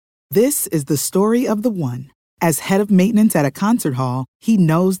This is the story of the one. As head of maintenance at a concert hall, he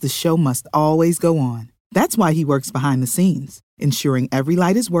knows the show must always go on. That's why he works behind the scenes, ensuring every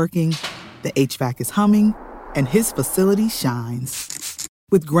light is working, the HVAC is humming, and his facility shines.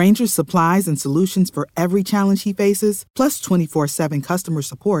 With Grainger's supplies and solutions for every challenge he faces, plus 24/7 customer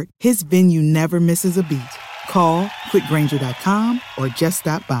support, his venue never misses a beat. Call quickgrainger.com or just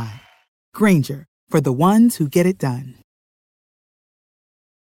stop by. Grainger, for the ones who get it done.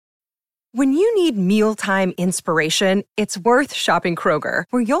 When you need mealtime inspiration, it's worth shopping Kroger,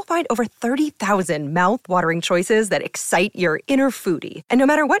 where you'll find over 30,000 mouth-watering choices that excite your inner foodie. And no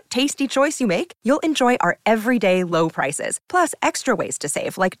matter what tasty choice you make, you'll enjoy our everyday low prices, plus extra ways to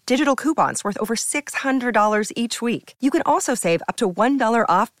save, like digital coupons worth over $600 each week. You can also save up to $1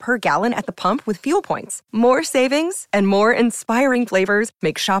 off per gallon at the pump with fuel points. More savings and more inspiring flavors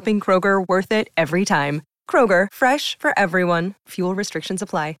make shopping Kroger worth it every time. Kroger, fresh for everyone. Fuel restrictions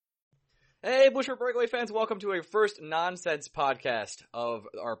apply. Hey, Bushwick Breakaway fans, welcome to a first nonsense podcast of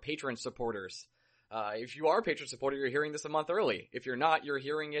our patron supporters. If you are a patron supporter, you're hearing this a month early. If you're not, you're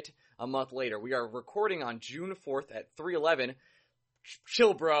hearing it a month later. We are recording on June 4th at 3:11.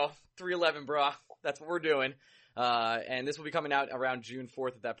 Chill, bro. 3:11, bro. That's what we're doing. And this will be coming out around June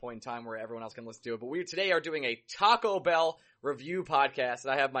 4th at that point in time where everyone else can listen to it. But we today are doing a Taco Bell review podcast,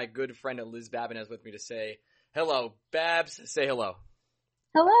 and I have my good friend Liz Babinez with me to say hello. Babs, say hello.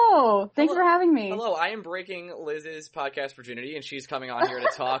 Hello. Thanks for having me. Hello. I am breaking Liz's podcast virginity, and she's coming on here to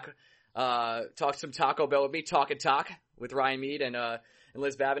talk some Taco Bell with me, Talk with Ryan Mead and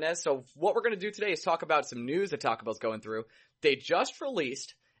Liz Babinez. So what we're going to do today is talk about some news that Taco Bell's going through. They just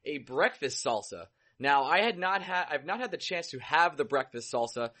released a breakfast salsa. Now, I've not had the chance to have the breakfast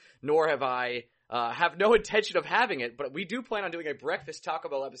salsa, nor have I have no intention of having it, but we do plan on doing a breakfast Taco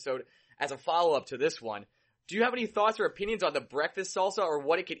Bell episode as a follow-up to this one. Do you have any thoughts or opinions on the breakfast salsa or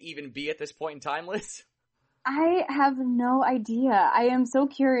what it could even be at this point in time, Liz? I have no idea. I am so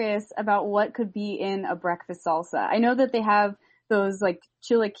curious about what could be in a breakfast salsa. I know that they have those like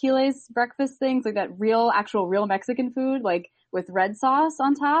chilaquiles breakfast things, like that actual real Mexican food, like with red sauce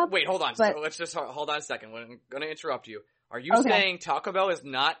on top. Wait, hold on. But... So let's just hold on a second. I'm going to interrupt you. Are you saying Taco Bell is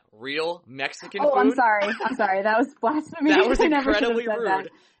not real Mexican food? Oh, I'm sorry. That was blasphemy. That was incredibly rude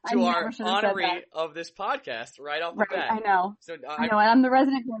to our honoree of this podcast right off the bat. I know. So I know. I'm the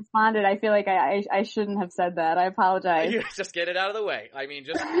resident correspondent. I feel like I shouldn't have said that. I apologize. You just get it out of the way. I mean,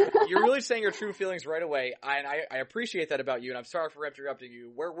 you're really saying your true feelings right away, and I appreciate that about you. And I'm sorry for interrupting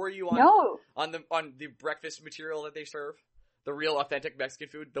you. Where were you on the breakfast material that they serve? The real authentic Mexican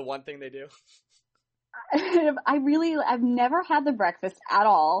food, the one thing they do. I've never had the breakfast at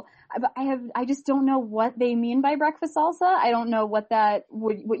all. I just don't know what they mean by breakfast salsa. I don't know what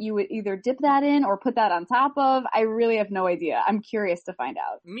you would either dip that in or put that on top of. I really have no idea. I'm curious to find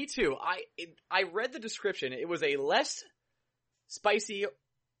out. Me too. I read the description. It was a less spicy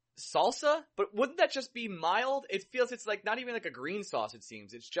salsa, but wouldn't that just be mild? It feels it's like not even like a green sauce, it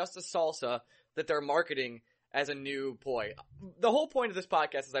seems. It's just a salsa that they're marketing as a new ploy. The whole point of this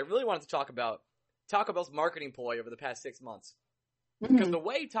podcast is I really wanted to talk about Taco Bell's marketing ploy over the past 6 months. Mm-hmm. Because the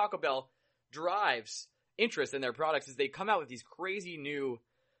way Taco Bell drives interest in their products is they come out with these crazy new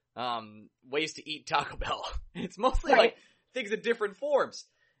ways to eat Taco Bell. It's mostly like things in different forms.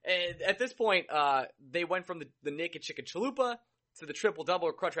 And at this point, they went from the naked chicken chalupa to the triple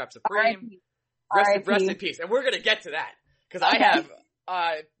double Crunchwrap Supreme. Rest in peace. And we're going to get to that. Because I have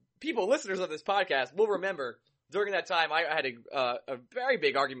listeners of this podcast will remember during that time I had a very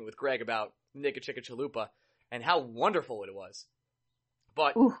big argument with Greg about naked chicken chalupa and how wonderful it was.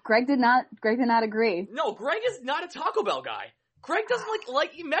 But Greg did not agree. No, Greg is not a Taco Bell guy. Greg doesn't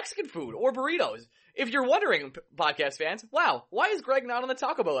like eat Mexican food or burritos. If you're wondering, podcast fans, wow, why is Greg not on the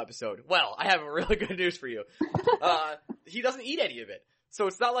Taco Bell episode? Well, I have really good news for you. He doesn't eat any of it. So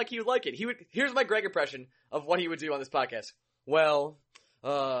it's not like he would like it. Here's my Greg impression of what he would do on this podcast. Well,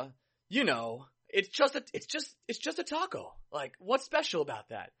 it's just a taco. Like, what's special about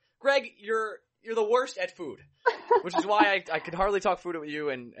that? Greg, you're the worst at food, which is why I could hardly talk food with you,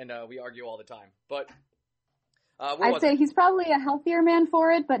 and we argue all the time. But I'd say he's probably a healthier man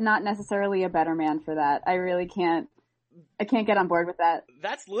for it, but not necessarily a better man for that. I really can't get on board with that.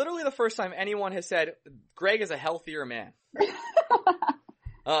 That's literally the first time anyone has said Greg is a healthier man.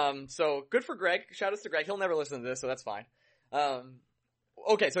 So good for Greg. Shout outs to Greg. He'll never listen to this, so that's fine.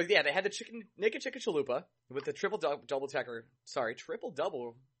 Okay, so yeah, they had the naked chicken chalupa with the double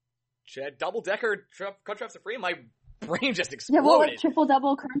decker Crunchwrap Supreme. My brain just exploded. Yeah, like triple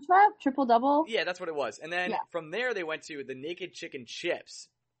double Crunchwrap, triple double. Yeah, that's what it was. And then from there they went to the naked chicken chips.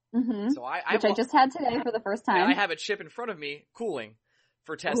 Mm-hmm. So I just had today for the first time. And I have a chip in front of me, cooling.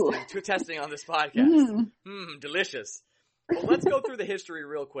 for testing on this podcast. Delicious. Well, let's go through the history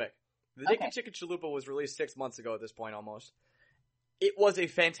real quick. The Naked Chicken Chalupa was released 6 months ago at this point almost. It was a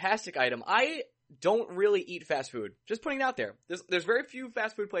fantastic item. I don't really eat fast food. Just putting it out there. There's very few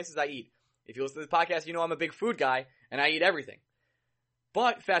fast food places I eat. If you listen to the podcast, you know I'm a big food guy, and I eat everything.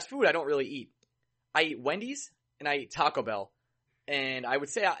 But fast food I don't really eat. I eat Wendy's, and I eat Taco Bell. And I would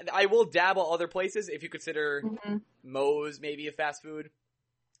say I will dabble other places if you consider Moe's maybe a fast food.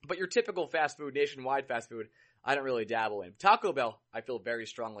 But your typical fast food, nationwide fast food, I don't really dabble in. Taco Bell, I feel very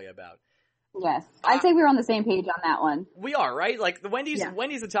strongly about. Yes. I'd say we were on the same page on that one. We are, right? Like the Wendy's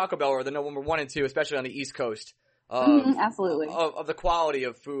and Taco Bell are the number 1 and 2, especially on the East Coast. Absolutely. Of the quality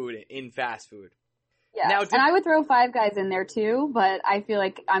of food in fast food. Yeah. Now, and I would throw Five Guys in there too, but I feel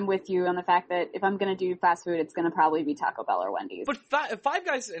like I'm with you on the fact that if I'm going to do fast food, it's going to probably be Taco Bell or Wendy's. But Five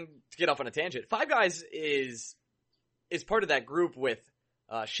Guys, and to get off on a tangent, Five Guys is part of that group with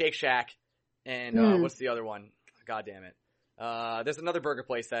Shake Shack and what's the other one? God damn it. There's another burger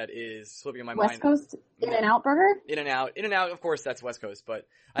place that is slipping in my mind. West Coast In-N-Out Burger? In-N-Out, of course, that's West Coast, but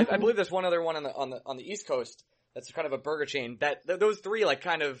I believe there's one other one on the East Coast that's kind of a burger chain. Those three, like,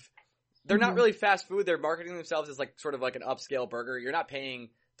 kind of, they're not really fast food. They're marketing themselves as like sort of like an upscale burger. You're not paying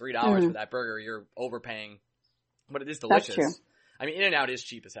 $3 for that burger. You're overpaying, but it is delicious. That's true. I mean, In-N-Out is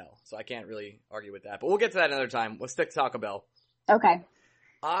cheap as hell, so I can't really argue with that. But we'll get to that another time. Let's stick to Taco Bell. Okay.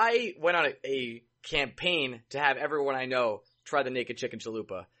 I went on a campaign to have everyone I know try the Naked Chicken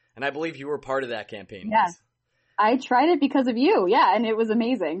Chalupa, and I believe you were part of that campaign. Yes. I tried it because of you, and it was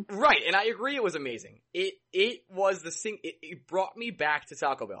amazing. Right, and I agree it was amazing. It was the thing, it brought me back to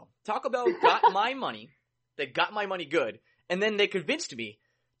Taco Bell. Taco Bell got my money, they got my money good, and then they convinced me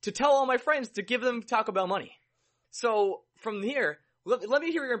to tell all my friends to give them Taco Bell money. So, from here, let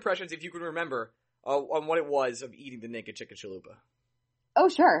me hear your impressions if you can remember on what it was of eating the Naked Chicken Chalupa. Oh,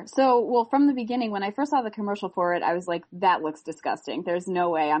 sure. So, well, from the beginning, when I first saw the commercial for it, I was like, that looks disgusting. There's no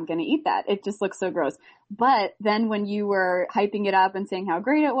way I'm going to eat that. It just looks so gross. But then when you were hyping it up and saying how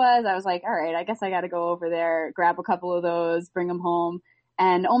great it was, I was like, all right, I guess I got to go over there, grab a couple of those, bring them home.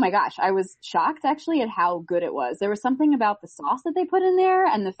 And oh my gosh, I was shocked actually at how good it was. There was something about the sauce that they put in there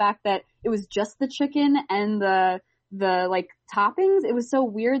and the fact that it was just the chicken and the like toppings. It was so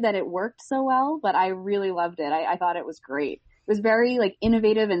weird that it worked so well, but I really loved it. I thought it was great. It was very like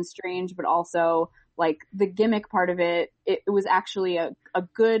innovative and strange, but also like the gimmick part of it, it was actually a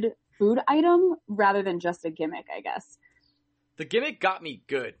good food item rather than just a gimmick, I guess. The gimmick got me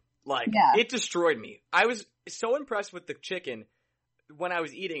good. Like, It destroyed me. I was so impressed with the chicken when I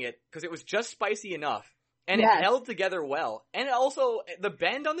was eating it because it was just spicy enough and it held together well. And also, the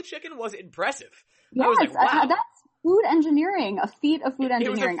bend on the chicken was impressive. Yes, I was like, wow. That's food engineering, a feat of food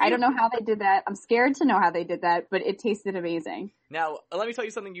engineering. I don't know how they did that. I'm scared to know how they did that, but it tasted amazing. Now, let me tell you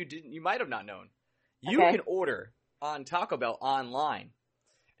something you might have not known. You can order on Taco Bell online.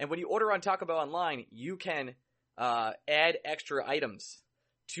 And when you order on Taco Bell online, you can add extra items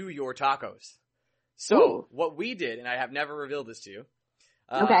to your tacos. So, what we did, and I have never revealed this to you,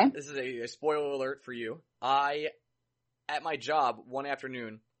 this is a spoiler alert for you. At my job one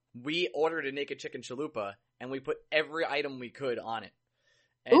afternoon, we ordered a Naked Chicken Chalupa, and we put every item we could on it,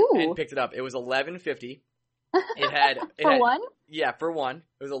 and picked it up. It was $11.50. It had one. Yeah, for one,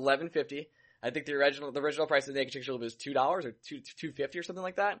 it was $11.50. I think the original price of the Naked Chicken Chalupa was $2 or $2.50 or something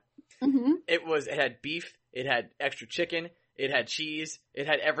like that. Mm-hmm. It had beef, it had extra chicken, it had cheese, it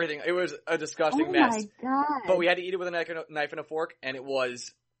had everything. It was a disgusting mess. Oh my god! But we had to eat it with a knife and a fork, and it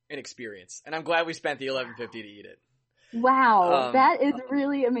was an experience. And I'm glad we spent the $11.50 to eat it. Wow, that is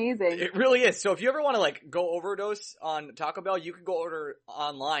really amazing. It really is. So if you ever want to like go overdose on Taco Bell, you can go order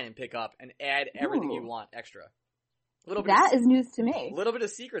online and pick up and add everything you want extra. That is news to me. A little bit of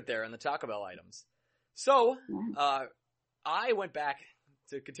secret there in the Taco Bell items. So, I went back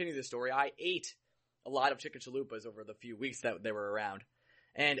to continue this story. I ate a lot of chicken chalupas over the few weeks that they were around,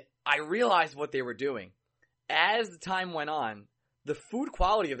 and I realized what they were doing. As the time went on, the food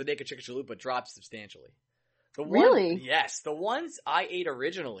quality of the Naked Chicken Chalupa dropped substantially. Really? Yes. The ones I ate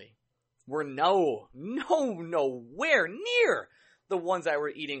originally were nowhere near the ones I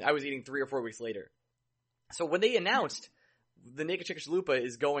was eating 3 or 4 weeks later. So when they announced the Naked Chicken Chalupa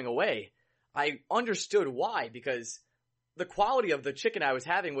is going away, I understood why, because the quality of the chicken I was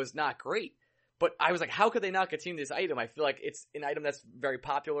having was not great. But I was like, how could they not continue this item? I feel like it's an item that's very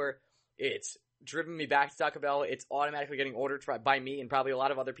popular. It's driven me back to Taco Bell. It's automatically getting ordered by me and probably a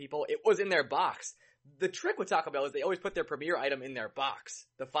lot of other people. It was in their box. The trick with Taco Bell is they always put their premier item in their box,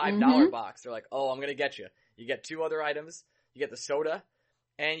 the $5 box. They're like, oh, I'm going to get you. You get 2 other items. You get the soda,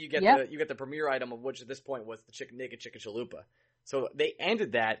 and you get the premier item, of which at this point was the Naked Chicken Chalupa. So they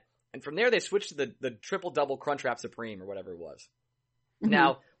ended that, and from there they switched to the Triple Double Crunchwrap Supreme or whatever it was. Mm-hmm.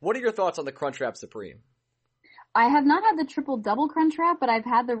 Now, what are your thoughts on the Crunchwrap Supreme? I have not had the Triple Double Crunchwrap, but I've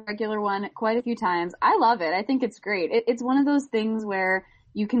had the regular one quite a few times. I love it. I think it's great. It's one of those things where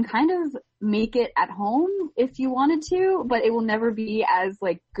you can kind of make it at home if you wanted to, but it will never be as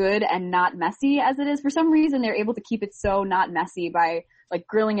like good and not messy as it is. For some reason, they're able to keep it so not messy by like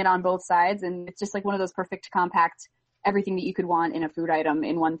grilling it on both sides, and it's just like one of those perfect compact everything that you could want in a food item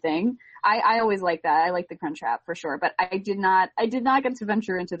in one thing. I always like that. I like the Crunchwrap for sure, but I did not get to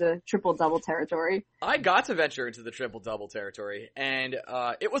venture into the Triple Double territory. I got to venture into the Triple Double territory, and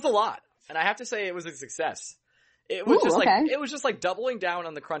it was a lot. And I have to say it was a success. It was it was just like doubling down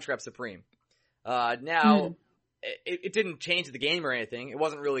on the Crunchwrap Supreme. It didn't change the game or anything. It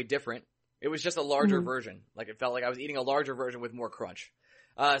wasn't really different. It was just a larger version. Like it felt like I was eating a larger version with more crunch.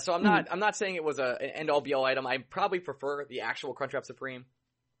 So I'm not saying it was an end-all be-all item. I probably prefer the actual Crunchwrap Supreme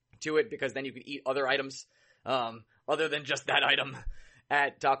to it, because then you can eat other items, other than just that item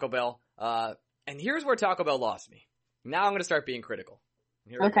at Taco Bell. And here's where Taco Bell lost me. Now I'm going to start being critical.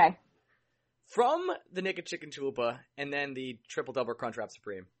 Okay. From the Naked Chicken Chalupa and then the Triple Double Crunchwrap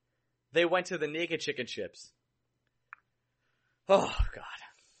Supreme, they went to the Naked Chicken Chips. Oh, God.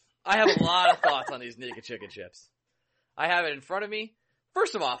 I have a lot of thoughts on these Naked Chicken Chips. I have it in front of me.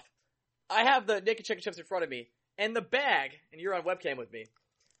 First of all, I have the Naked Chicken Chips in front of me, and the bag, and you're on webcam with me,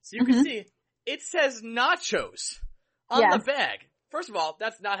 so you can see, it says nachos on the bag. First of all,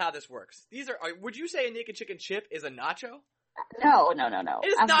 that's not how this works. Would you say a Naked Chicken Chip is a nacho? No. It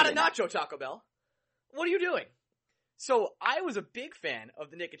is not a nacho, Taco Bell. What are you doing? So I was a big fan of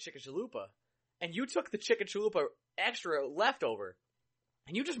the Naked Chicken Chalupa, and you took the Chicken Chalupa extra leftover,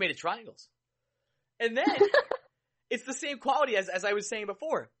 and you just made it triangles. And then, it's the same quality as I was saying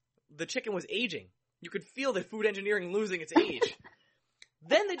before. The chicken was aging. You could feel the food engineering losing its age.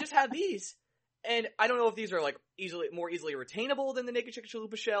 Then they just have these, and I don't know if these are like more easily retainable than the Naked Chicken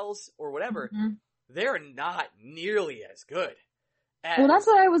Chalupa shells or whatever. They're not nearly as good. Well, that's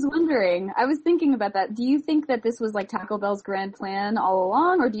what I was wondering. I was thinking about that. Do you think that this was like Taco Bell's grand plan all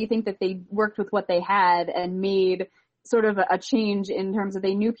along, or do you think that they worked with what they had and made sort of a change in terms of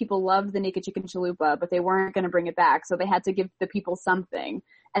they knew people loved the Naked Chicken Chalupa, but they weren't going to bring it back, so they had to give the people something,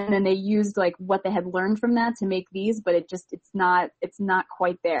 and then they used like what they had learned from that to make these, but it's not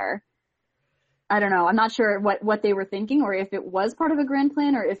quite there. I don't know. I'm not sure what they were thinking, or if it was part of a grand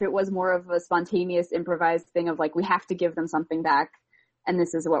plan, or if it was more of a spontaneous, improvised thing of like, we have to give them something back, and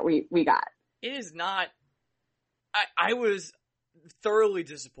this is what we got. It is not. I was thoroughly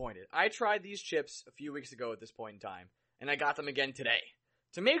disappointed. I tried these chips a few weeks ago at this point in time, and I got them again today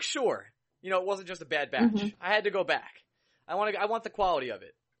to make sure, it wasn't just a bad batch. I had to go back. I want the quality of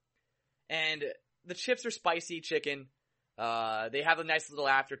it. And the chips are spicy chicken. They have a nice little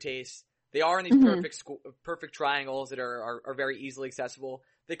aftertaste. They are in these perfect triangles that are very easily accessible.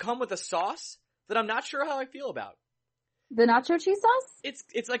 They come with a sauce that I'm not sure how I feel about. The nacho cheese sauce?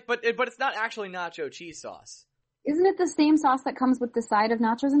 It's like, but it's not actually nacho cheese sauce. Isn't it the same sauce that comes with the side of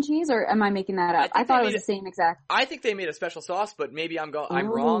nachos and cheese, or am I making that up? I thought it was the same exact. I think they made a special sauce, but maybe I'm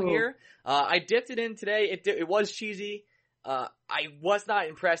wrong here. I dipped it in today. It was cheesy. I was not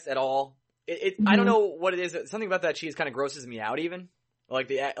impressed at all. I don't know what it is. Something about that cheese kind of grosses me out even. Like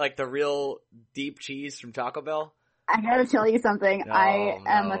the real deep cheese from Taco Bell. I gotta tell you something. I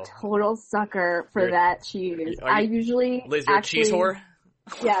am a total sucker for that cheese. I usually Liz, you're a cheese whore?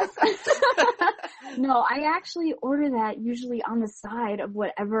 Yes. No, I actually order that usually on the side of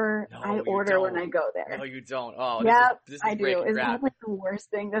whatever I order when I go there. No, you don't. Oh, yeah, this is I do. Isn't crap. that like the worst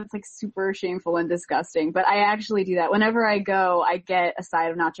thing? That's like super shameful and disgusting. But I actually do that. Whenever I go, I get a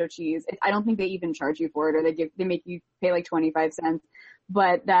side of nacho cheese. I don't think they even charge you for it, or they make you pay like 25 cents.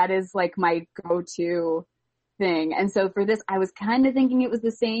 But that is like my go-to thing. And so for this, I was kind of thinking it was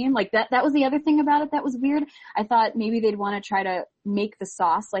the same. Like that was the other thing about it that was weird. I thought maybe they'd want to try to make the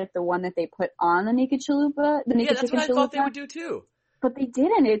sauce like the one that they put on the Naked Chalupa. The Naked Chicken Chalupa. That's what I thought they would do too. But they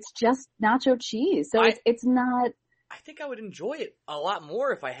didn't. It's just nacho cheese. So it's not. I think I would enjoy it a lot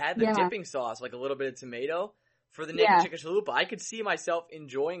more if I had the dipping sauce, like a little bit of tomato for the Naked Chicken Chalupa. I could see myself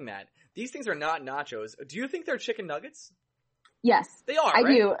enjoying that. These things are not nachos. Do you think they're chicken nuggets? Yes. They are, I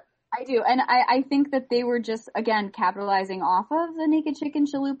right? do. And I think that they were just, again, capitalizing off of the Naked Chicken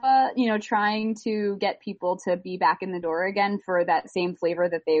Chalupa, trying to get people to be back in the door again for that same flavor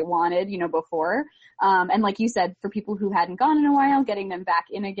that they wanted, before. And like you said, for people who hadn't gone in a while, getting them back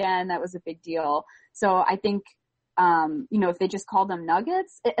in again, that was a big deal. So I think if they just call them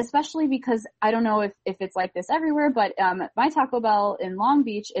nuggets, especially because I don't know if it's like this everywhere, but my Taco Bell in Long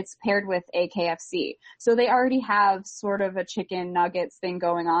Beach, it's paired with a KFC. So they already have sort of a chicken nuggets thing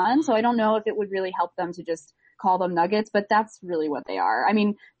going on. So I don't know if it would really help them to just call them nuggets, but that's really what they are. I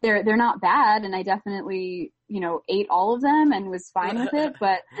mean, they're not bad, and I definitely, ate all of them and was fine with it,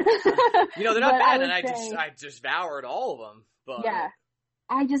 but they're not bad, and I just devoured all of them. But yeah.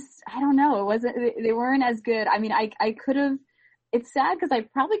 I don't know. They weren't as good. I mean, I could have, it's sad because I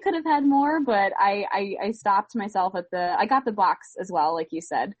probably could have had more, but I stopped myself I got the box as well, like you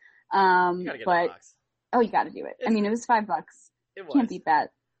said. You gotta get the box. Oh, you gotta do it. I mean, it was $5. It was. Can't beat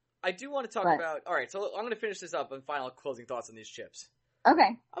that. I do want to talk about, alright, so I'm gonna finish this up and final closing thoughts on these chips.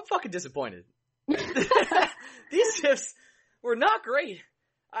 Okay. I'm fucking disappointed. These chips were not great.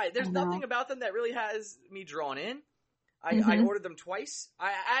 There's nothing about them that really has me drawn in. I ordered them twice.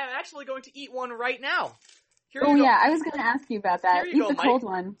 I'm actually going to eat one right now. I was going to ask you about that. Eat the cold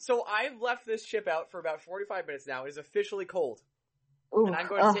one. So I've left this chip out for about 45 minutes now. It is officially cold. Ooh. And I'm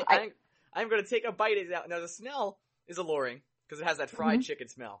going to take a bite out. Now the smell is alluring because it has that fried chicken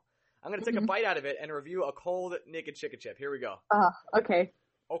smell. I'm going to take a bite out of it and review a cold naked chicken chip. Here we go. Okay.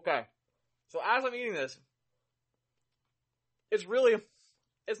 Okay. So as I'm eating this, it's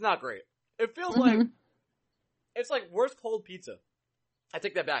not great. It feels like, it's like worse cold pizza. I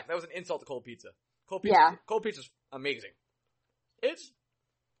take that back. That was an insult to cold pizza. Cold pizza's amazing. You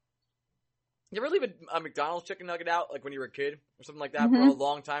ever leave a McDonald's chicken nugget out, like when you were a kid or something like that for a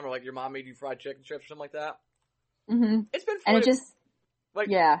long time, or like your mom made you fried chicken strips or something like that? Mm-hmm. It's been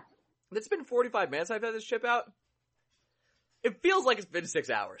it's been 45 minutes I've had this chip out. It feels like it's been 6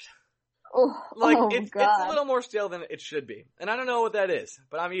 hours. It's a little more stale than it should be. And I don't know what that is,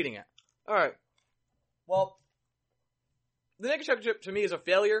 but I'm eating it. Alright. Well, the naked chicken chip to me is a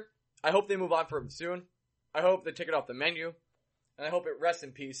failure. I hope they move on from it soon. I hope they take it off the menu. And I hope it rests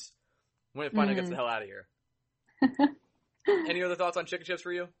in peace when it finally gets the hell out of here. Any other thoughts on chicken chips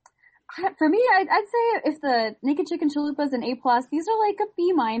for you? For me, I'd say if the naked chicken chalupa is an A+, these are like a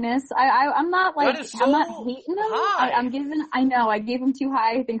B-. I'm not like, I'm not hating them. I gave them too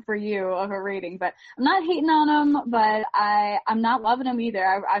high, I think, for you of a rating, but I'm not hating on them, but I'm not loving them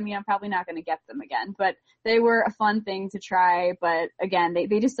either. I mean, I'm probably not going to get them again, but they were a fun thing to try, but again,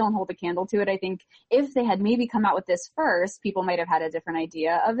 they just don't hold a candle to it. I think if they had maybe come out with this first, people might have had a different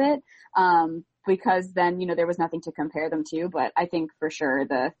idea of it. Because then, there was nothing to compare them to, but I think for sure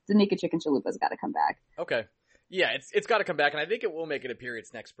the naked chicken chalupa's got to come back. Okay. Yeah, it's got to come back, and I think it will make it appear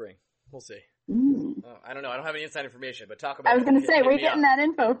it's next spring. We'll see. I don't know. I don't have any inside information, but Taco Bell. I was going to say, where are you getting that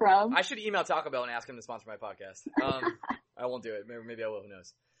info from? I should email Taco Bell and ask him to sponsor my podcast. I won't do it. Maybe I will. Who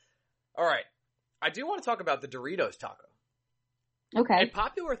knows? All right. I do want to talk about the Doritos taco. Okay. A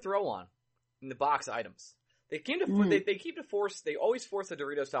popular throw-on in the box items. They always force the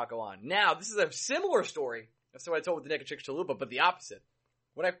Doritos taco on. Now, this is a similar story of what I told with the naked chicken chalupa, but the opposite.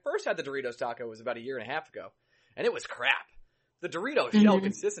 When I first had the Doritos taco, it was about a year and a half ago, and it was crap. The Doritos shell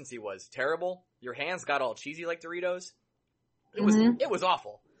consistency was terrible. Your hands got all cheesy like Doritos. It was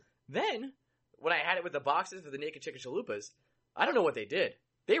awful. Then, when I had it with the boxes for the naked chicken chalupas, I don't know what they did.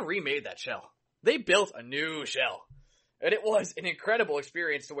 They remade that shell. They built a new shell. And it was an incredible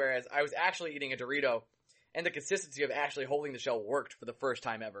experience to whereas I was actually eating a Dorito and the consistency of actually holding the shell worked for the first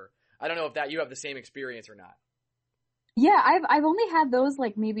time ever. I don't know if you have the same experience or not. Yeah, I've only had those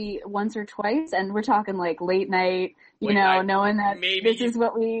like maybe once or twice, and we're talking like late night, knowing that this is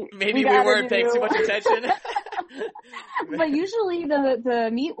what we weren't paying too much attention. But usually the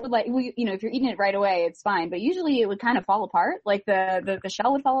meat would if you're eating it right away, it's fine. But usually it would kind of fall apart, like the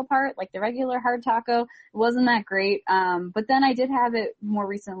shell would fall apart, like the regular hard taco. It wasn't that great. But then I did have it more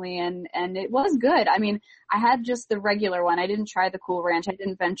recently, and it was good. I mean, I had just the regular one. I didn't try the Cool Ranch. I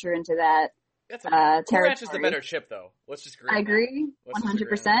didn't venture into that. Cool Ranch is the better chip, though. Let's just agree. I agree,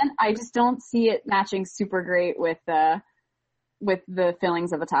 100%. I just don't see it matching super great with the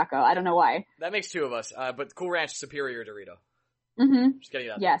fillings of a taco. I don't know why. That makes two of us. But Cool Ranch is superior Dorito. Mm-hmm. Just getting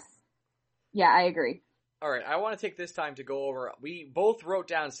that. Yes. Yeah, I agree. All right, I want to take this time to go over. We both wrote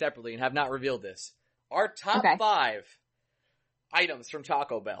down separately and have not revealed this. Our top 5 items from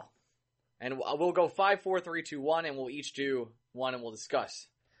Taco Bell, and we'll go 5, 4, 3, 2, 1, and we'll each do one, and we'll discuss.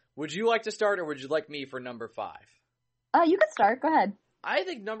 Would you like to start, or would you like me for number 5? You can start. Go ahead. I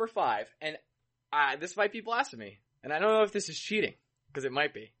think number 5, and this might be blasphemy, and I don't know if this is cheating, because it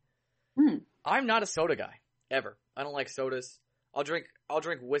might be. I'm not a soda guy, ever. I don't like sodas. I'll drink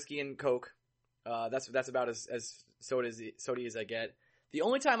whiskey and Coke. That's about as sody as I get. The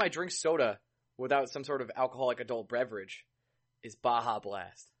only time I drink soda without some sort of alcoholic adult beverage is Baja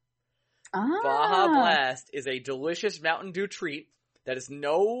Blast. Baja Blast is a delicious Mountain Dew treat that is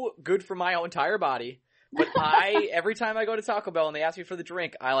no good for my entire body. But every time I go to Taco Bell and they ask me for the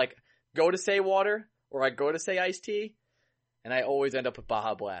drink, I go to say water or I go to say iced tea, and I always end up with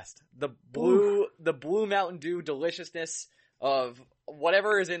Baja Blast. The blue Mountain Dew deliciousness of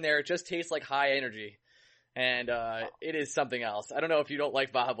whatever is in there, it just tastes like high energy. And it is something else. I don't know if you don't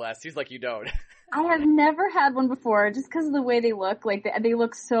like Baja Blast. Seems like you don't. I have never had one before, just because of the way they look. Like, they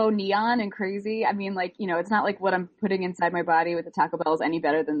look so neon and crazy. I mean, it's not like what I'm putting inside my body with the Taco Bell is any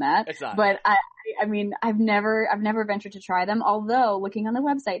better than that. It's not. But I mean, I've never ventured to try them. Although, looking on the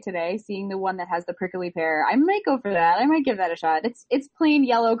website today, seeing the one that has the prickly pear, I might go for that. I might give that a shot. It's plain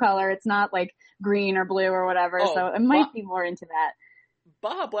yellow color. It's not like green or blue or whatever. So I might be more into that.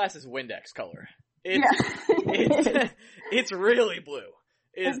 Baja Blast is Windex color. It's really blue.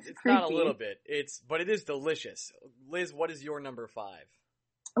 It's not a little bit. But it is delicious. Liz, what is your number 5?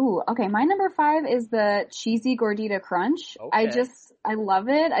 Ooh, okay. My number 5 is the cheesy gordita crunch. Okay. I love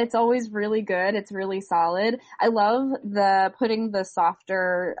it. It's always really good. It's really solid. I love putting the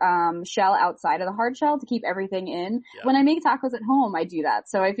softer, shell outside of the hard shell to keep everything in. Yep. When I make tacos at home, I do that.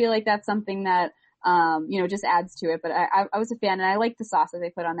 So I feel like that's something that, just adds to it. But I was a fan, and I like the sauce that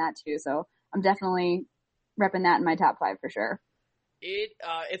they put on that too. So I'm definitely repping that in my top 5 for sure.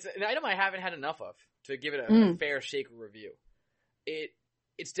 It's an item I haven't had enough of to give it a fair shake review.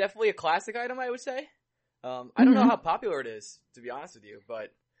 It's definitely a classic item, I would say. I don't know how popular it is, to be honest with you,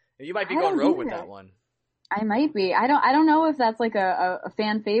 but you might be going rogue with that one. I might be. I don't know if that's like a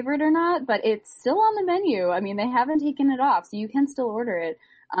fan favorite or not, but it's still on the menu. I mean, they haven't taken it off, so you can still order it.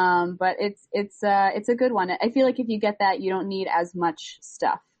 But it's a good one. I feel like if you get that, you don't need as much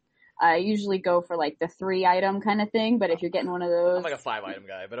stuff. I usually go for like the 3-item kind of thing, but if you're getting one of those... I'm like a 5-item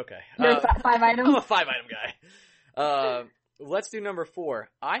guy, but okay. You're 5 items? I'm a 5-item guy. Let's do number 4.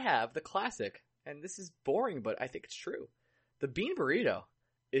 I have the classic, and this is boring, but I think it's true. The bean burrito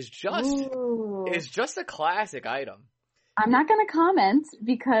is just a classic item. I'm not going to comment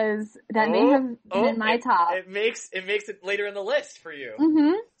because that may have been in my top. It makes it later in the list for you.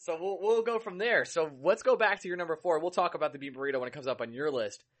 Mm-hmm. So we'll go from there. So let's go back to your number 4. We'll talk about the bean burrito when it comes up on your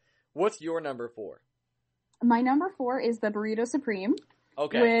list. What's your number 4? My number 4 is the Burrito Supreme.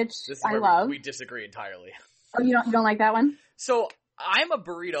 Okay. Which this is I where love. We disagree entirely. Oh, you don't like that one? So I'm a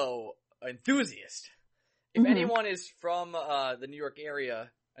burrito enthusiast. If anyone is from the New York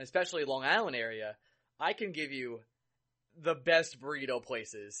area, and especially Long Island area, I can give you the best burrito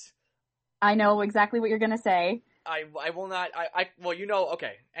places. I know exactly what you're going to say. I will not,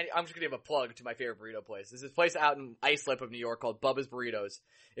 okay. And I'm just going to give a plug to my favorite burrito place. There's this place out in Islip of New York called Bubba's Burritos.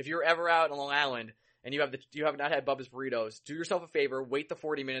 If you're ever out in Long Island and you have not had Bubba's Burritos, do yourself a favor, wait the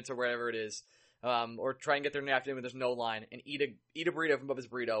 40 minutes or whatever it is, or try and get there in the afternoon when there's no line, and eat a burrito from Bubba's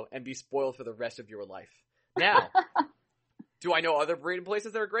Burrito and be spoiled for the rest of your life. Now, do I know other burrito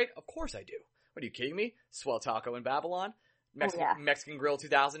places that are great? Of course I do. What are you kidding me? Swell Taco in Babylon, Mexican Grill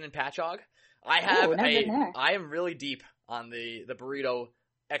 2000 in Patchogue. I am really deep on the burrito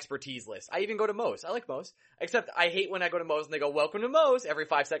expertise list. I even go to Moe's. I like Moe's. Except I hate when I go to Moe's and they go, "Welcome to Moe's," every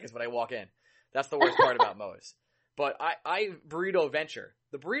 5 seconds when I walk in. That's the worst part about Moe's. But I burrito venture.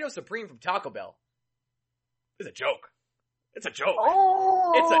 The Burrito Supreme from Taco Bell is a joke. It's a joke.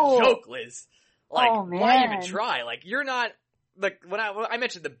 Oh! It's a joke, Liz. Like, oh, man. Why even try? Like, you're not, like, when I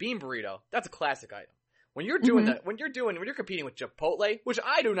mentioned the bean burrito, that's a classic item. When you're doing that, when you're competing with Chipotle, which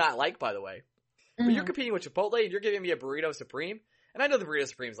I do not like, by the way, but you're competing with Chipotle and you're giving me a Burrito Supreme, and I know the Burrito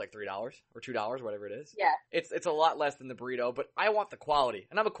Supreme is like $3 or $2, whatever it is. Yeah. It's a lot less than the burrito, but I want the quality,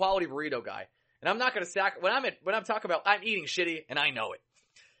 and I'm a quality burrito guy. And I'm not gonna when I'm talking about, I'm eating shitty, and I know it.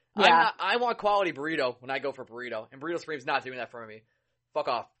 Yeah. I want quality burrito when I go for burrito, and Burrito Supreme's not doing that for me. Fuck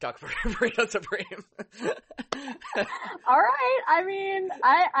off, Taco Burrito Supreme. All right. I mean,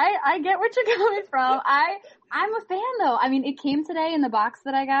 I get what you're coming from. I'm a fan though. I mean, it came today in the box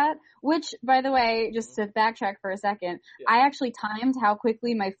that I got, which, by the way, just to backtrack for a second, I actually timed how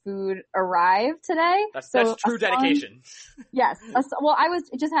quickly my food arrived today. That's true dedication. Yes.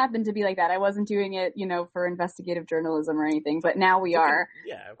 It just happened to be like that. I wasn't doing it, for investigative journalism or anything, but now we are.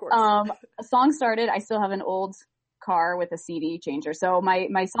 Yeah, of course. A song started. I still have an old car with a CD changer. So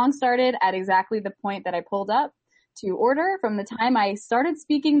my song started at exactly the point that I pulled up to order. From the time I started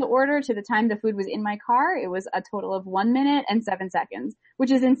speaking the order to the time the food was in my car, it was a total of 1 minute and 7 seconds,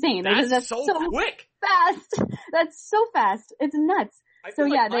 which is insane. That's so quick. Fast. That's so fast. It's nuts. So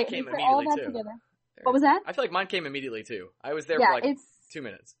yeah, they put all that together. What was that? I feel like mine came immediately too. I was there for like it's 2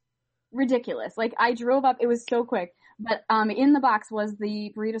 minutes. Ridiculous. Like, I drove up, it was so quick. But in the box was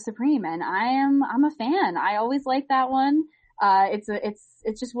the Burrito Supreme, and I'm a fan. I always like that one.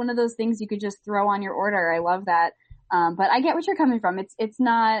 It's just one of those things you could just throw on your order. I love that. But I get what you're coming from. It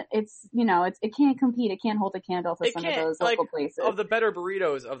can't compete. It can't hold a candle to some of those local places. Of the better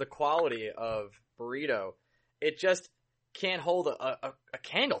burritos, of the quality of burrito, it just can't hold a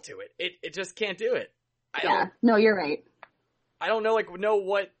candle to it. It just can't do it. No, you're right. I don't know, I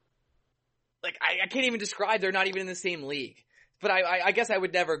can't even describe. They're not even in the same league. But I guess I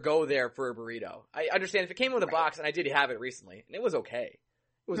would never go there for a burrito. I understand if it came with a box, and I did have it recently, and it was okay.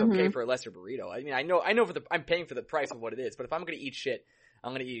 It was okay for a lesser burrito. I mean, I know I'm paying for the price of what it is, but if I'm gonna eat shit,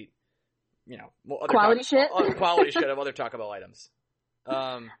 I'm gonna eat, quality shit of other Taco Bell items.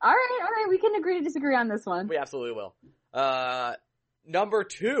 All right. We can agree to disagree on this one. We absolutely will. Number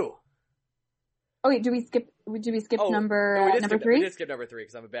 2. Oh wait, did we skip number 3? We did skip number 3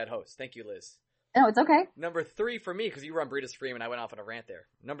 because I'm a bad host. Thank you, Liz. No, it's okay. Number 3 for me, because you were on Burrito Supreme and I went off on a rant there.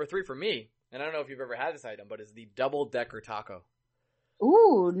 Number 3 for me, and I don't know if you've ever had this item, but it's the double-decker taco.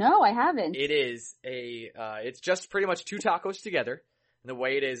 Ooh, no, I haven't. It is it's just pretty much 2 tacos together. And the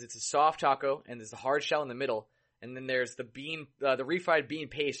way it is, it's a soft taco, and there's a hard shell in the middle, and then there's the refried bean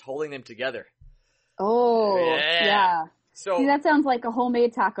paste holding them together. Oh, yeah. So, see, that sounds like a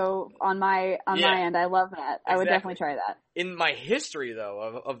homemade taco on my end. I love that. Exactly. I would definitely try that. In my history,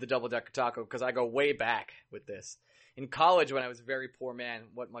 though, of the double-decker taco, because I go way back with this. In college, when I was a very poor man,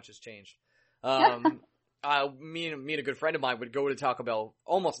 what much has changed? Me and a good friend of mine would go to Taco Bell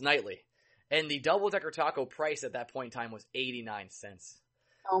almost nightly. And the double-decker taco price at that point in time was 89 cents.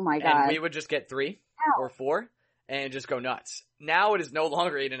 Oh my God. And we would just get 3 or 4 and just go nuts. Now it is no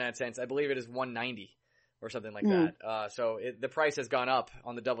longer 89 cents. I believe it is 190 or something like that. So the price has gone up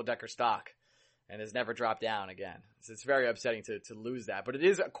on the double-decker stock and has never dropped down again. So it's very upsetting to lose that. But it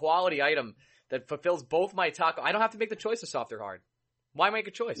is a quality item that fulfills both my taco. I don't have to make the choice of soft or hard. Why make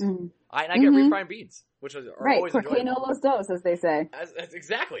a choice? I get refried beans, which are always enjoyable. Right, porque no los dos, as they say. That's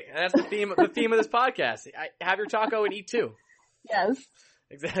exactly. And that's the theme of this podcast. Have your taco and eat too. Yes.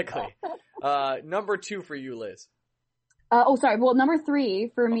 Exactly. Number 2 for you, Liz. Sorry. Well, number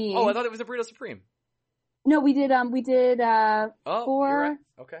 3 for me. Oh, I thought it was the Burrito Supreme. No, we did 4. Right.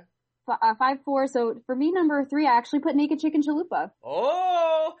 Okay. 5, 4. So for me, number 3, I actually put naked chicken chalupa.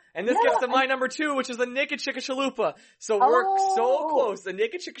 Oh, and this gets to my number 2, which is the naked chicken chalupa. So we're so close. The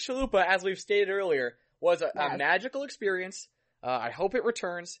naked chicken chalupa, as we've stated earlier, was a magical experience. I hope it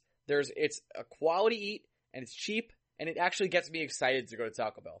returns. It's a quality eat, and it's cheap, and it actually gets me excited to go to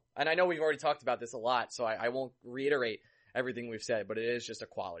Taco Bell. And I know we've already talked about this a lot, so I won't reiterate everything we've said, but it is just a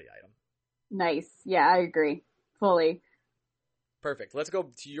quality item. Nice. Yeah, I agree. Fully. Perfect. Let's go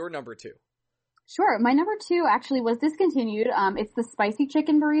to your number 2. Sure. My number 2 actually was discontinued. It's the spicy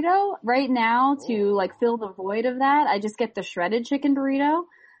chicken burrito. Right now, to fill the void of that, I just get the shredded chicken burrito.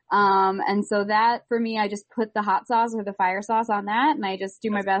 And so that, for me, I just put the hot sauce or the fire sauce on that, and I just do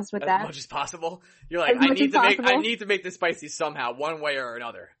my best with that. As much as possible? You're like, I need to make this spicy somehow, one way or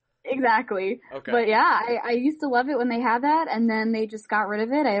another. Exactly. Okay. But yeah, I used to love it when they had that, and then they just got rid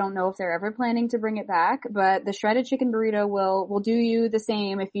of it. I don't know if they're ever planning to bring it back, but the shredded chicken burrito will do you the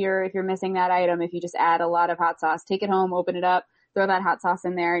same if you're missing that item. If you just add a lot of hot sauce, take it home, open it up, throw that hot sauce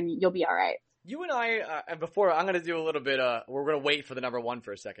in there, and you'll be all right. You and I, and before, I'm going to do a little bit, we're going to wait for the number 1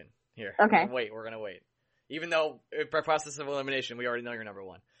 for a second here. Okay. We're going to wait. Even though, by process of elimination, we already know you're number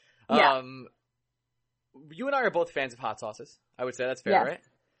 1. Yeah. You and I are both fans of hot sauces. I would say that's fair, right?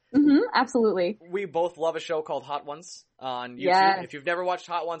 Mm-hmm, absolutely. We both love a show called Hot Ones on YouTube. Yes. If you've never watched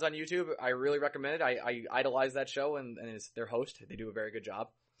Hot Ones on YouTube, I really recommend it. I idolize that show and their host. They do a very good job.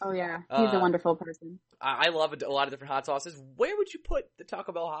 Oh yeah, he's a wonderful person. I love a lot of different hot sauces. Where would you put the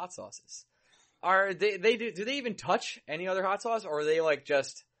Taco Bell hot sauces? Are do they even touch any other hot sauce, or are they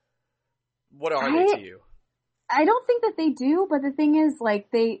just what are they to you? I don't think that they do, but the thing is,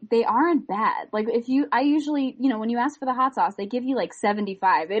 they aren't bad. I usually, when you ask for the hot sauce, they give you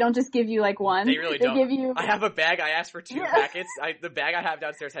 75. They don't just give you 1. They really don't. Give you. I have a bag. I asked for 2 packets. The bag I have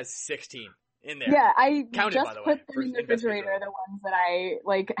downstairs has 16 in there. Yeah, I counted, just by the way, put them in the refrigerator, the ones that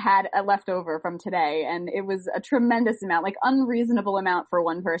I had left over from today, and it was a tremendous amount, unreasonable amount for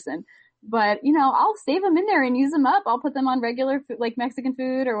one person. But, I'll save them in there and use them up. I'll put them on regular, Mexican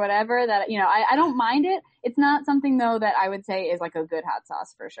food or whatever that, I don't mind it. It's not something, though, that I would say is a good hot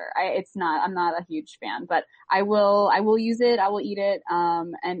sauce for sure. I'm not a huge fan, but I will use it. I will eat it.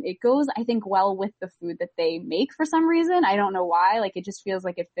 And it goes, I think, well with the food that they make for some reason. I don't know why. It just feels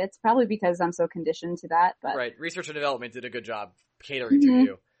like it fits, probably because I'm so conditioned to that. But right. Research and development did a good job catering to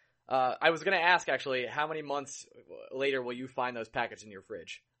you. I was going to ask, actually, how many months later will you find those packets in your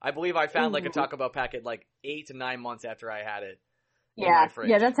fridge? I believe I found a Taco Bell packet 8 to 9 months after I had it. in my fridge.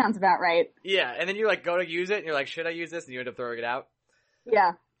 Yeah, that sounds about right. Yeah, and then you like go to use it, and you're like, should I use this? And you end up throwing it out.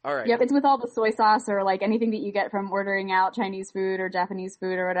 Yeah. All right. Yep, it's with all the soy sauce or like anything that you get from ordering out Chinese food or Japanese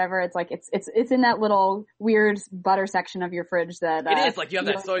food or whatever. It's like it's in that little weird butter section of your fridge that it is like you have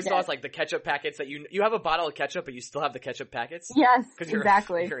that soy sauce, like the ketchup packets that you have a bottle of ketchup, but you still have the ketchup packets. Yes,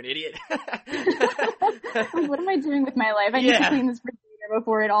 exactly. You're an idiot. What am I doing with my life? I need to clean this refrigerator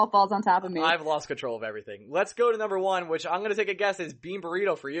before it all falls on top of me. I've lost control of everything. Let's go to number 1, which I'm going to take a guess is bean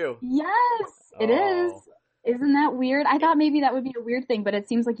burrito for you. Yes, it is. Isn't that weird? I thought maybe that would be a weird thing, but it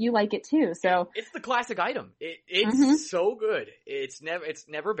seems like you like it too. So it's the classic item. It's so good. It's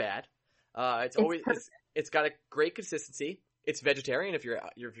never bad. It's got a great consistency. It's vegetarian if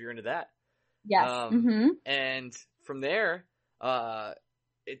you're into that. Yes. And from there,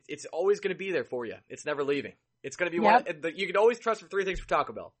 it's always going to be there for you. It's never leaving. It's going to be one. You can always trust for 3 things for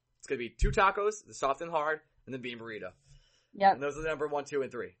Taco Bell. It's going to be 2 tacos, the soft and hard, and the bean burrito. Yep. And those are the number 1, 2,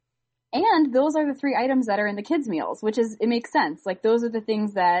 and 3. And those are the 3 items that are in the kids' meals, it makes sense. Like, those are the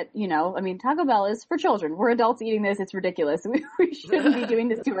things that, Taco Bell is for children. We're adults eating this. It's ridiculous. We shouldn't be doing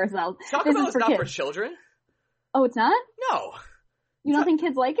this to ourselves. Taco Bell is not for children. Oh, it's not? No. You don't think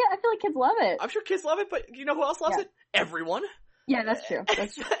kids like it? I feel like kids love it. I'm sure kids love it, but you know who else loves it? Everyone. Yeah, that's true.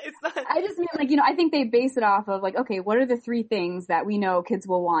 That's true. It's not. I just mean, I think they base it off of, okay, what are the 3 things that we know kids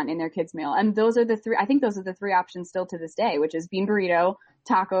will want in their kids' meal? And those are the 3, I think those are the 3 options still to this day, which is bean burrito,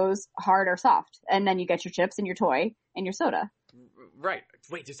 tacos, hard or soft. And then you get your chips and your toy and your soda. Right.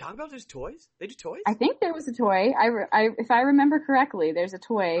 Wait, does Taco Bell do toys? They do toys? I think there was a toy. If I remember correctly, there's a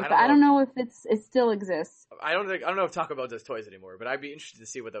toy, but I don't know if it still exists. I don't know if Taco Bell does toys anymore, but I'd be interested to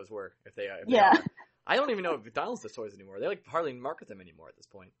see what those were if they. I don't even know if McDonald's does toys anymore. They hardly market them anymore at this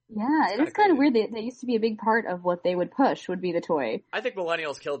point. Yeah, it is kind of weird. They used to be a big part of what they would push would be the toy. I think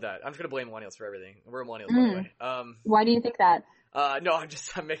millennials killed that. I'm just gonna blame millennials for everything. We're millennials, by the way. Why do you think that? No,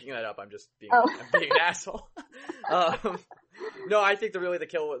 I'm making that up. I'm just being an asshole. No, I think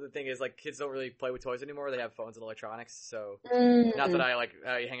the thing is like kids don't really play with toys anymore. They have phones and electronics. So not that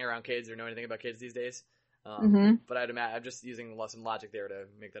I hang around kids or know anything about kids these days. But I'm just using some logic there to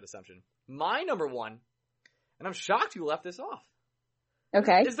make that assumption. My number 1, and I'm shocked you left this off.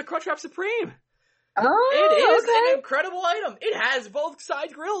 Okay. Is the Crunchwrap Supreme. Oh, it is an incredible item. It has both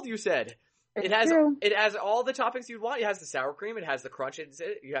sides grilled, you said. It has all the toppings you'd want. It has the sour cream. It has the crunch.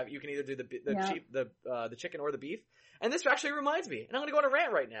 You can either do the chicken or the beef. And this actually reminds me, and I'm going to go on a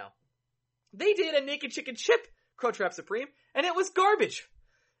rant right now. They did a naked chicken chip Crunchwrap Supreme, and it was garbage.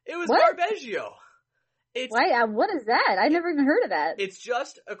 It was garbaggio. What is that? I never even heard of that. It's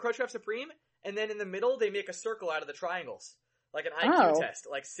just a Crunchwrap Supreme, and then in the middle they make a circle out of the triangles, like an IQ test,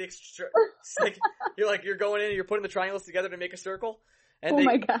 like 6. You're going in and you're putting the triangles together to make a circle. And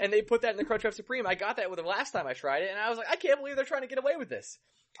they put that in the Crunchwrap Supreme. I got that with them last time I tried it, and I was like, I can't believe they're trying to get away with this.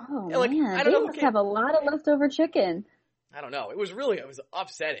 Oh, man. I don't know. They must have a lot of leftover chicken. I don't know. It was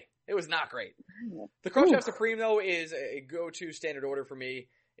upsetting. It was not great. The Crunchwrap Supreme, though, is a go-to standard order for me.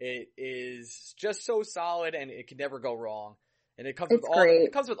 It is just so solid, and it can never go wrong. And it comes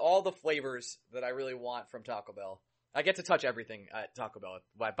with all the flavors that I really want from Taco Bell. I get to touch everything at Taco Bell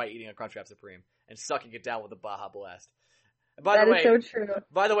by eating a Crunchwrap Supreme and sucking it down with a Baja Blast. That is so true.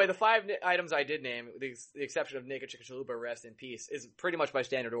 By the way, the 5 items I did name, the exception of Naked Chicken Chalupa, rest in peace, is pretty much by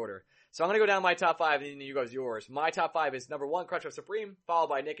standard order. So I'm going to go down my top 5, and then you guys yours. My top 5 is number 1, Crunchwrap Supreme, followed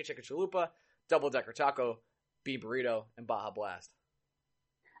by Naked Chicken Chalupa, Double Decker Taco, Bean Burrito, and Baja Blast.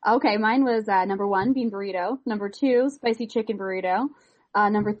 Okay, mine was number 1, Bean Burrito. Number 2, Spicy Chicken Burrito.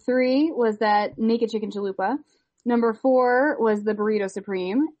 Number 3 was that Naked Chicken Chalupa. Number 4 was the Burrito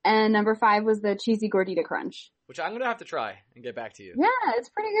Supreme. And number 5 was the Cheesy Gordita Crunch. Which I'm going to have to try and get back to you. Yeah, it's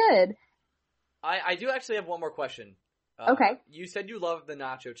pretty good. I do actually have one more question. Okay. You said you love the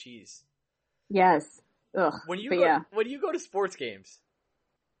nacho cheese. Yes. Ugh. When you go to sports games,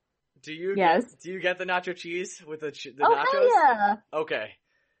 do you get the nacho cheese with the nachos? Yeah. Okay.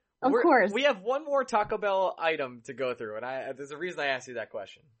 Of course. We have one more Taco Bell item to go through, and there's a reason I asked you that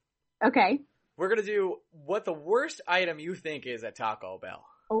question. Okay. We're going to do what the worst item you think is at Taco Bell.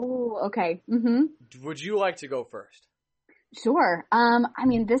 Oh, okay. Mm-hmm. Would you like to go first? Sure.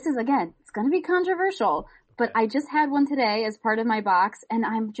 This is, again, it's going to be controversial, but I just had one today as part of my box, and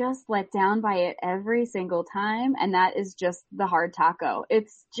I'm just let down by it every single time, and that is just the hard taco.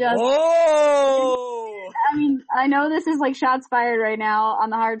 It's just... Whoa! I know this is like shots fired right now on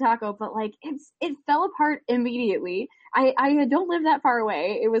the hard taco, but it fell apart immediately. I don't live that far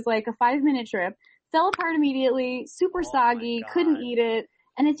away. It was like a 5-minute trip. Fell apart immediately, super soggy, couldn't eat it.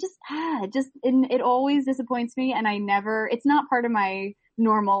 And it just, it always disappoints me, and it's not part of my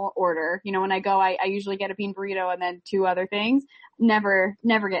normal order. You know, when I go, I usually get a bean burrito and then 2 other things. Never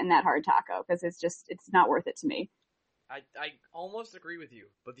getting that hard taco because it's not worth it to me. I almost agree with you,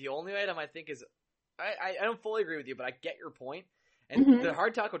 but the only item I think is, I don't fully agree with you, but I get your point. And the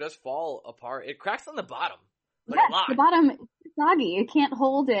hard taco does fall apart. It cracks on the bottom. Like a lot. The bottom is soggy. It can't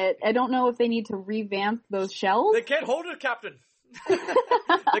hold it. I don't know if they need to revamp those shells. They can't hold it, Captain.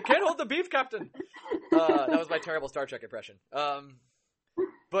 They can't hold the beef, Captain. That was my terrible Star Trek impression.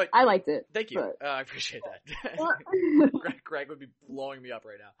 But I liked it. Thank you. But... I appreciate that. Greg would be blowing me up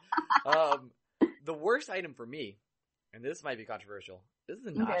right now. The worst item for me, and this might be controversial, is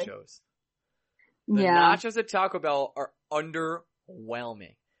the nachos. Okay. The nachos at Taco Bell are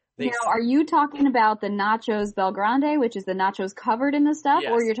underwhelming. Now, are you talking about the nachos Bel Grande, which is the nachos covered in the stuff,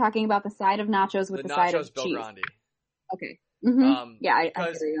 yes. or you're talking about the side of nachos with the side of Bel cheese? Grande. Okay. Mm-hmm. Yeah, I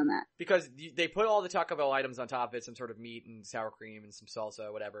agree on that. Because they put all the Taco Bell items on top of it, some sort of meat and sour cream and some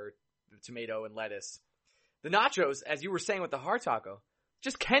salsa, whatever, tomato and lettuce. The nachos, as you were saying with the hard taco,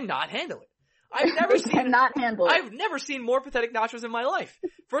 just cannot handle it. I've never seen more pathetic nachos in my life.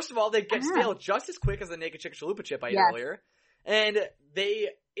 First of all, they get stale just as quick as the naked chicken chalupa chip I ate earlier. And they,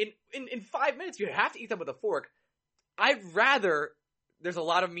 in 5 minutes, you have to eat them with a fork. There's a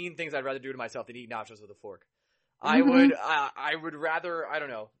lot of mean things I'd rather do to myself than eat nachos with a fork. I would rather, I don't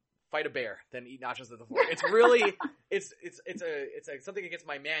know, fight a bear than eat nachos with a fork. It's really, it's like something against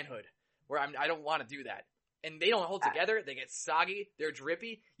my manhood where I don't want to do that. And they don't hold together. They get soggy. They're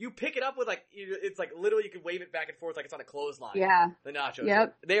drippy. You pick it up with it's like literally you can wave it back and forth like it's on a clothesline. Yeah. The nachos.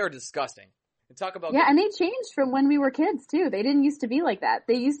 Yep. They are disgusting. And talk about and they changed from when we were kids too. They didn't used to be like that.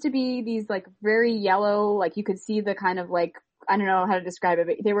 They used to be these like very yellow, like you could see the kind of like, I don't know how to describe it,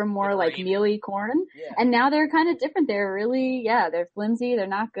 but they were more like mealy corn. Yeah. And now they're kind of different. They're really, they're flimsy. They're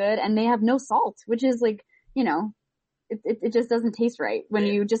not good. And they have no salt, which is like, you know, it just doesn't taste right. When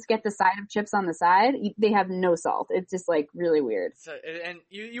you just get the side of chips on the side, they have no salt. It's just like really weird. So, and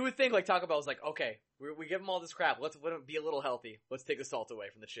you would think like Taco Bell's like, okay, we give them all this crap. Let's be a little healthy. Let's take the salt away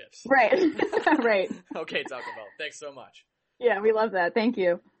from the chips. Right. Right. Okay, Taco Bell. Thanks so much. Yeah, we love that. Thank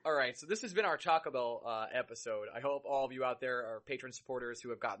you. All right, so this has been our Taco Bell episode. I hope all of you out there are patron supporters who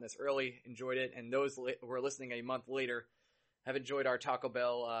have gotten this early, enjoyed it, and those who are listening a month later have enjoyed our Taco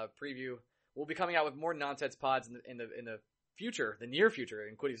Bell preview. We'll be coming out with more nonsense pods in the future, the near future,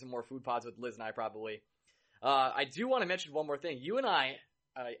 including some more food pods with Liz and I probably. I do want to mention one more thing. You and I,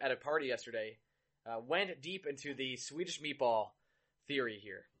 at a party yesterday, went deep into the Swedish meatball theory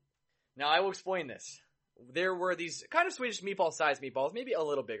here. Now, I will explain this. There were these kind of Swedish meatball-sized meatballs, maybe a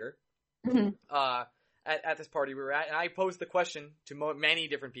little bigger, at this party we were at, and I posed the question to many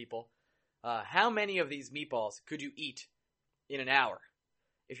different people. How many of these meatballs could you eat in an hour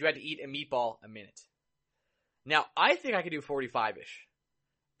if you had to eat a meatball a minute? Now, I think I could do 45-ish.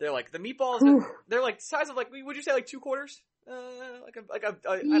 They're like, the meatballs, they're like size of like, would you say like 2 quarters?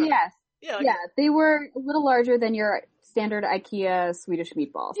 Yes. Yeah, they were a little larger than your standard IKEA Swedish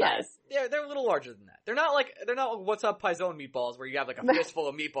meatball size. Yeah, they're a little larger than that. They're not like what's up Pizzone meatballs where you have like a fistful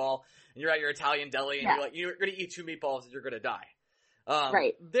of meatball and you're at your Italian deli and you're gonna eat 2 meatballs and you're gonna die.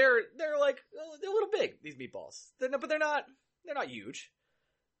 Right. They're like, they're a little big, these meatballs. But they're not huge.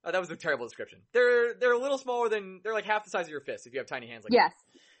 That was a terrible description. They're a little smaller than, they're like half the size of your fist if you have tiny hands like that.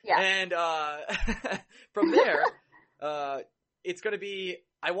 Yeah. And, from there, it's gonna be,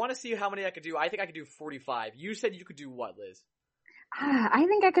 I want to see how many I could do. I think I could do 45. You said you could do what, Liz? I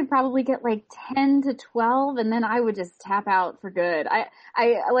think I could probably get like 10 to 12 and then I would just tap out for good. I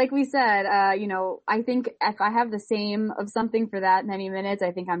like we said, I think if I have the same of something for that many minutes,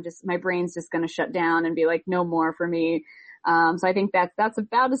 I think my brain's just going to shut down and be like, no more for me. So I think that's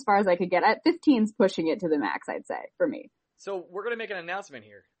about as far as I could get. At 15's pushing it to the max, I'd say, for me. So we're going to make an announcement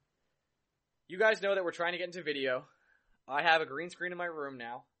here. You guys know that we're trying to get into video. I have a green screen in my room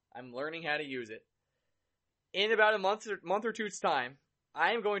now. I'm learning how to use it. In about a month or two's time,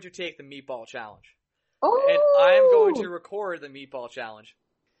 I am going to take the meatball challenge. Oh! And I am going to record the meatball challenge.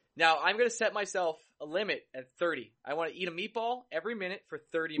 Now, I'm going to set myself a limit at 30. I want to eat a meatball every minute for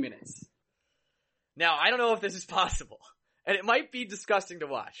 30 minutes. Now, I don't know if this is possible. And it might be disgusting to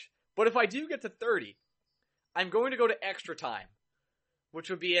watch. But if I do get to 30, I'm going to go to extra time. Which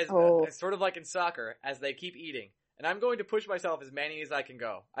would be as sort of like in soccer, as they keep eating. And I'm going to push myself as many as I can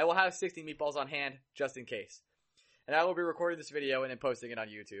go. I will have 60 meatballs on hand, just in case. And I will be recording this video and then posting it on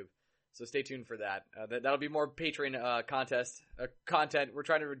YouTube. So stay tuned for that. That'll be more Patreon content. We're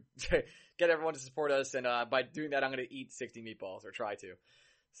trying to get everyone to support us, and by doing that, I'm going to eat 60 meetballs, or try to.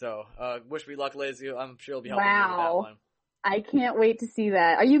 So wish me luck, Liz. I'm sure you'll be helping me with that one. I can't wait to see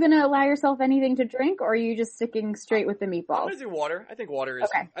that. Are you going to allow yourself anything to drink, or are you just sticking straight with the I'm meatballs? gonna do water. I think water is.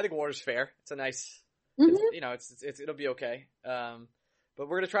 Okay. I think water's fair. It's a nice. Mm-hmm. It'll be okay. But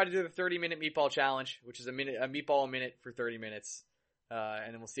we're gonna try to do the 30-minute meatball challenge, which is a meatball a minute for 30 minutes,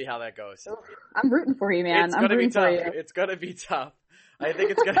 and then we'll see how that goes. I'm rooting for you, man. I'm rooting for you. It's gonna be tough. I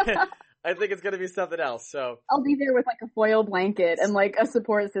think it's gonna. I think it's gonna be something else. So I'll be there with like a foil blanket and like a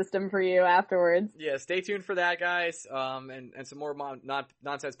support system for you afterwards. yeah, stay tuned for that, guys. And some more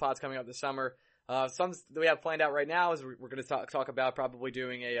nonsense pods coming up this summer. Some that we have planned out right now is we're going to talk about probably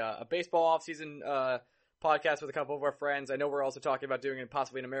doing a baseball offseason podcast with a couple of our friends. I know we're also talking about doing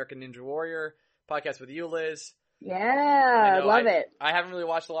possibly an American Ninja Warrior podcast with you, Liz. Yeah, love it. I haven't really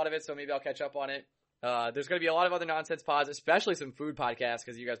watched a lot of it, so maybe I'll catch up on it. There's going to be a lot of other nonsense pods, especially some food podcasts,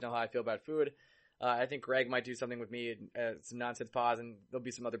 because you guys know how I feel about food. I think Greg might do something with me, some nonsense pods, and there'll be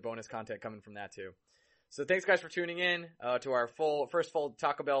some other bonus content coming from that too. So thanks guys for tuning in to our first full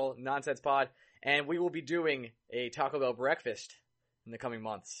Taco Bell nonsense pod, and we will be doing a Taco Bell breakfast in the coming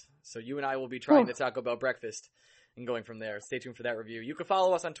months. So you and I will be trying the Taco Bell breakfast and going from there. Stay tuned for that review. You can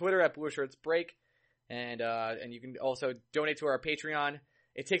follow us on Twitter at BlueShirtsBreak, and you can also donate to our Patreon.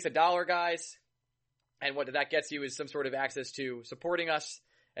 It takes $1, guys. And what that gets you is some sort of access to supporting us,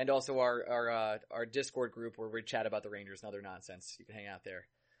 and also our Discord group where we chat about the Rangers and other nonsense. You can hang out there.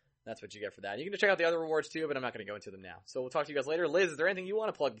 That's what you get for that. You can check out the other rewards too, but I'm not going to go into them now. So we'll talk to you guys later. Liz, is there anything you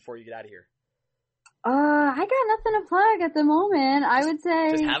want to plug before you get out of here? I got nothing to plug at the moment. I would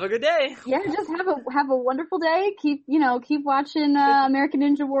say just have a good day. Yeah, just have a wonderful day. Keep watching American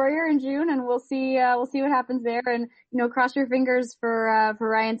Ninja Warrior in June, and we'll see what happens there. And cross your fingers for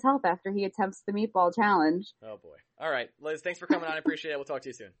Ryan's health after he attempts the meatball challenge. Oh boy! All right, Liz, thanks for coming on. I appreciate it. We'll talk to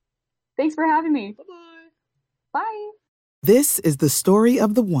you soon. Thanks for having me. Bye-bye. Bye. This is the story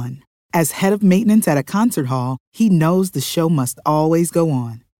of the one. As head of maintenance at a concert hall, he knows the show must always go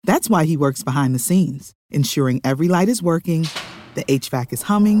on. That's why he works behind the scenes, ensuring every light is working, the HVAC is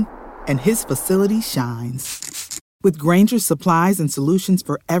humming, and his facility shines. With Grainger's supplies and solutions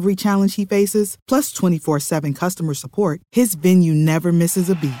for every challenge he faces, plus 24/7 customer support, his venue never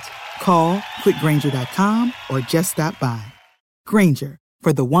misses a beat. Call quickgrainger.com or just stop by. Grainger,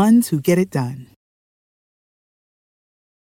 for the ones who get it done.